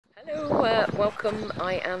Welcome.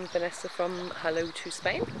 I am Vanessa from Hello to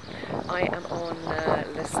Spain. I am on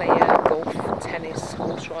Sella golf, tennis,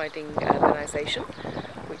 horse riding organisation,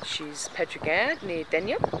 which is Pedreguer near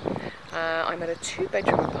Denia. I'm at a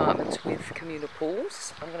 2-bedroom apartment with communal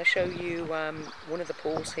pools. I'm going to show you one of the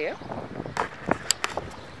pools here.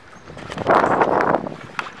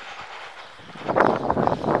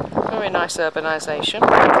 Very nice urbanisation,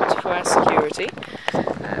 24-hour security.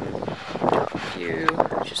 Got a view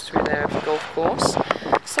just through there of the golf course.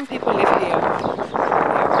 Some people live here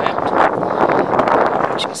around.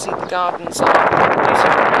 As you can see, the gardens are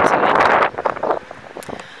beautifully maintained.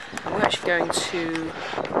 And we're actually going to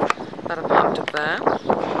that apartment up there.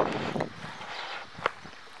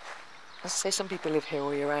 As I say, some people live here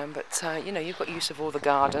all year round, but you know, you've got use of all the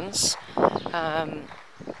gardens.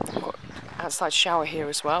 Outside shower here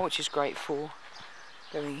as well, which is great for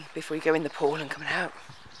going before you go in the pool and coming out.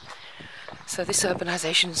 So this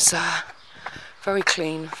urbanisation's very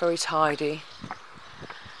clean, very tidy.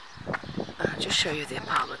 I'll just show you the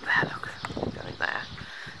apartment there. Look, going there.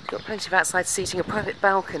 It's got plenty of outside seating, a private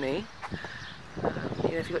balcony. You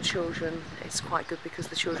know, if you've got children, it's quite good because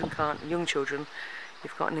the children can't. Young children,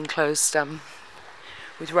 you've got an enclosed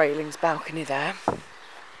with railings balcony there.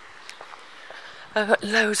 I've got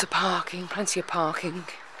loads of parking, plenty of parking.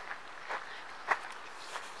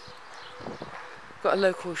 Got a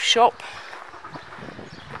local shop,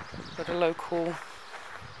 got a local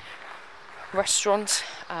restaurant.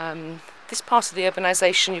 This part of the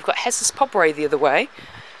urbanisation, you've got Hesses Pobray the other way,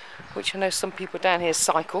 which I know some people down here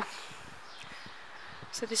cycle.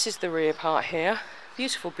 So this is the rear part here,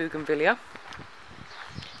 beautiful bougainvillea.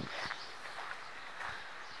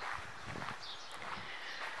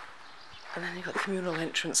 And then you've got the communal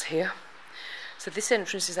entrance here. So this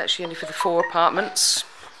entrance is actually only for the 4 apartments.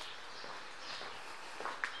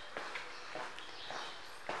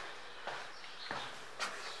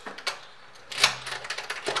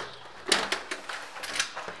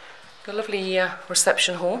 Got a lovely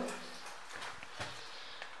reception hall.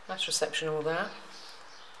 Nice reception hall there.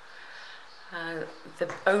 The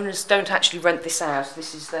owners don't actually rent this out.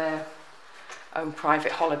 This is their own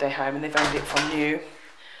private holiday home, and they've owned it from new.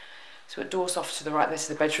 So it doors off to the right, this is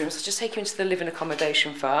the bedrooms. I'll just take you into the living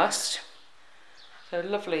accommodation first. So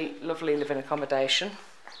lovely, lovely living accommodation.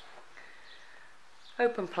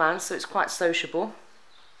 Open plan, so it's quite sociable.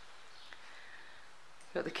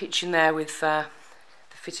 Got the kitchen there with the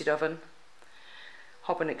fitted oven,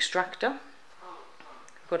 hob and extractor.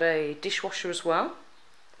 Got a dishwasher as well.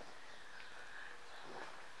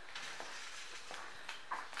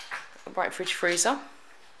 A bright fridge freezer.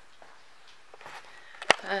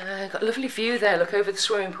 Got a lovely view there, look over the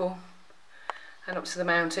swimming pool and up to the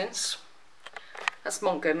mountains. That's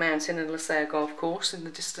Montgo Mountain and Sella Golf Course in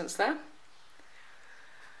the distance there.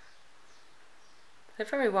 They're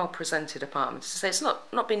very well presented apartments. As I say, it's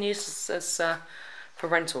not been used as for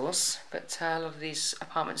rentals, but a lot of these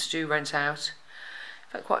apartments do rent out.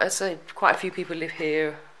 In fact, quite a few people live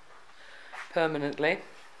here permanently.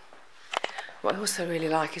 What I also really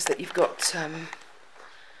like is that you've got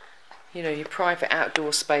you know, your private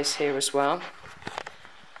outdoor space here as well.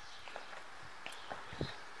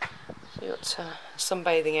 So you've got a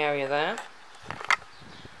sunbathing area there.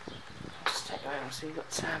 Just take that out. So you've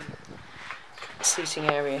got a seating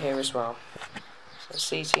area here as well. So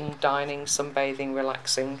seating, dining, sunbathing,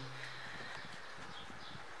 relaxing.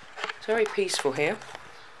 It's very peaceful here.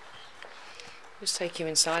 Just take you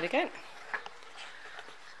inside again.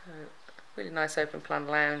 Really nice open plan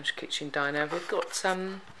lounge, kitchen, diner. We've got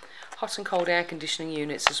hot and cold air conditioning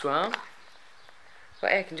units as well.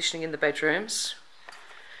 Got air conditioning in the bedrooms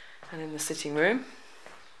and in the sitting room.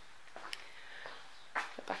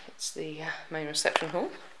 Back it's the main reception hall.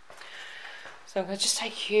 So I'm going to just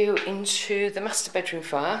take you into the master bedroom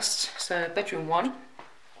first. So bedroom 1,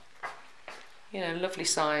 you know, lovely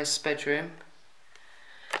sized bedroom.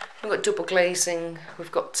 We've got double glazing.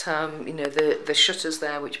 We've got you know, the shutters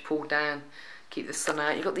there which pull down, keep the sun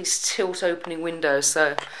out. You've got these tilt opening windows,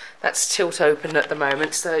 so that's tilt open at the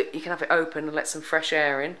moment, so you can have it open and let some fresh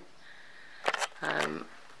air in,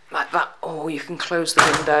 like that, or you can close the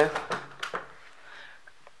window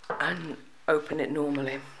and open it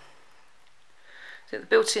normally. So the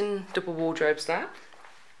built-in double wardrobes there.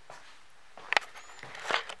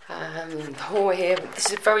 The hallway here, this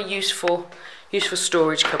is a very useful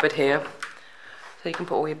storage cupboard here, so you can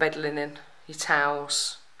put all your bed linen, your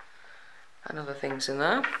towels and other things in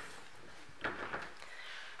there.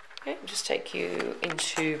 Okay, I'll just take you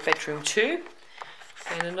into bedroom 2,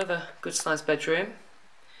 and another good sized bedroom.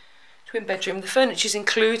 Twin bedroom. The furniture's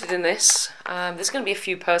included in this. There's going to be a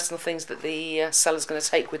few personal things that the seller's going to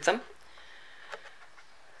take with them.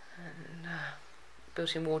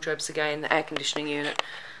 built-in wardrobes again, the air conditioning unit.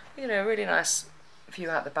 You know, really nice view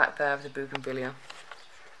out the back there of the bougainvillea.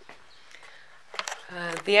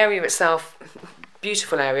 The area itself,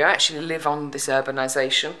 beautiful area. I actually live on this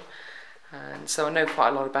urbanisation, and so I know quite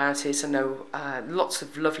a lot about it. I know lots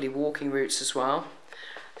of lovely walking routes as well.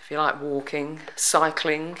 If you like walking,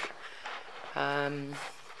 cycling, as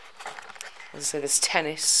I say, there's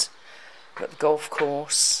tennis, you've got the golf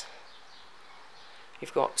course,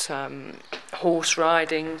 you've got horse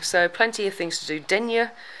riding, so plenty of things to do.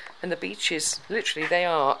 Denyer and the beaches, literally they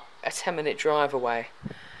are a 10-minute drive away.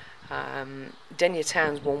 Denyer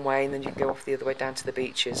town's one way, and then you can go off the other way down to the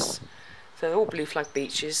beaches. So they're all blue flag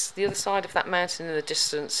beaches. The other side of that mountain in the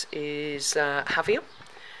distance is Javier.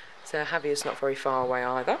 So Javier's not very far away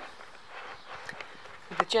either.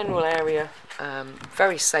 The general area,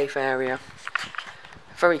 very safe area,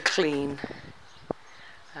 very clean,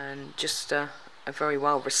 and just a very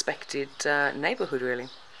well respected neighbourhood really.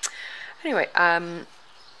 Anyway, I'm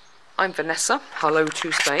Vanessa. Hello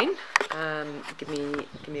to Spain. Give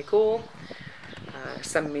me a call.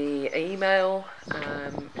 Send me an email.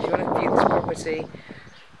 If you want to view this property,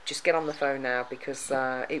 just get on the phone now, because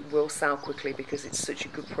it will sell quickly because it's such a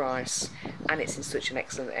good price and it's in such an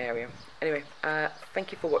excellent area. Anyway,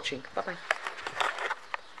 thank you for watching. Bye bye.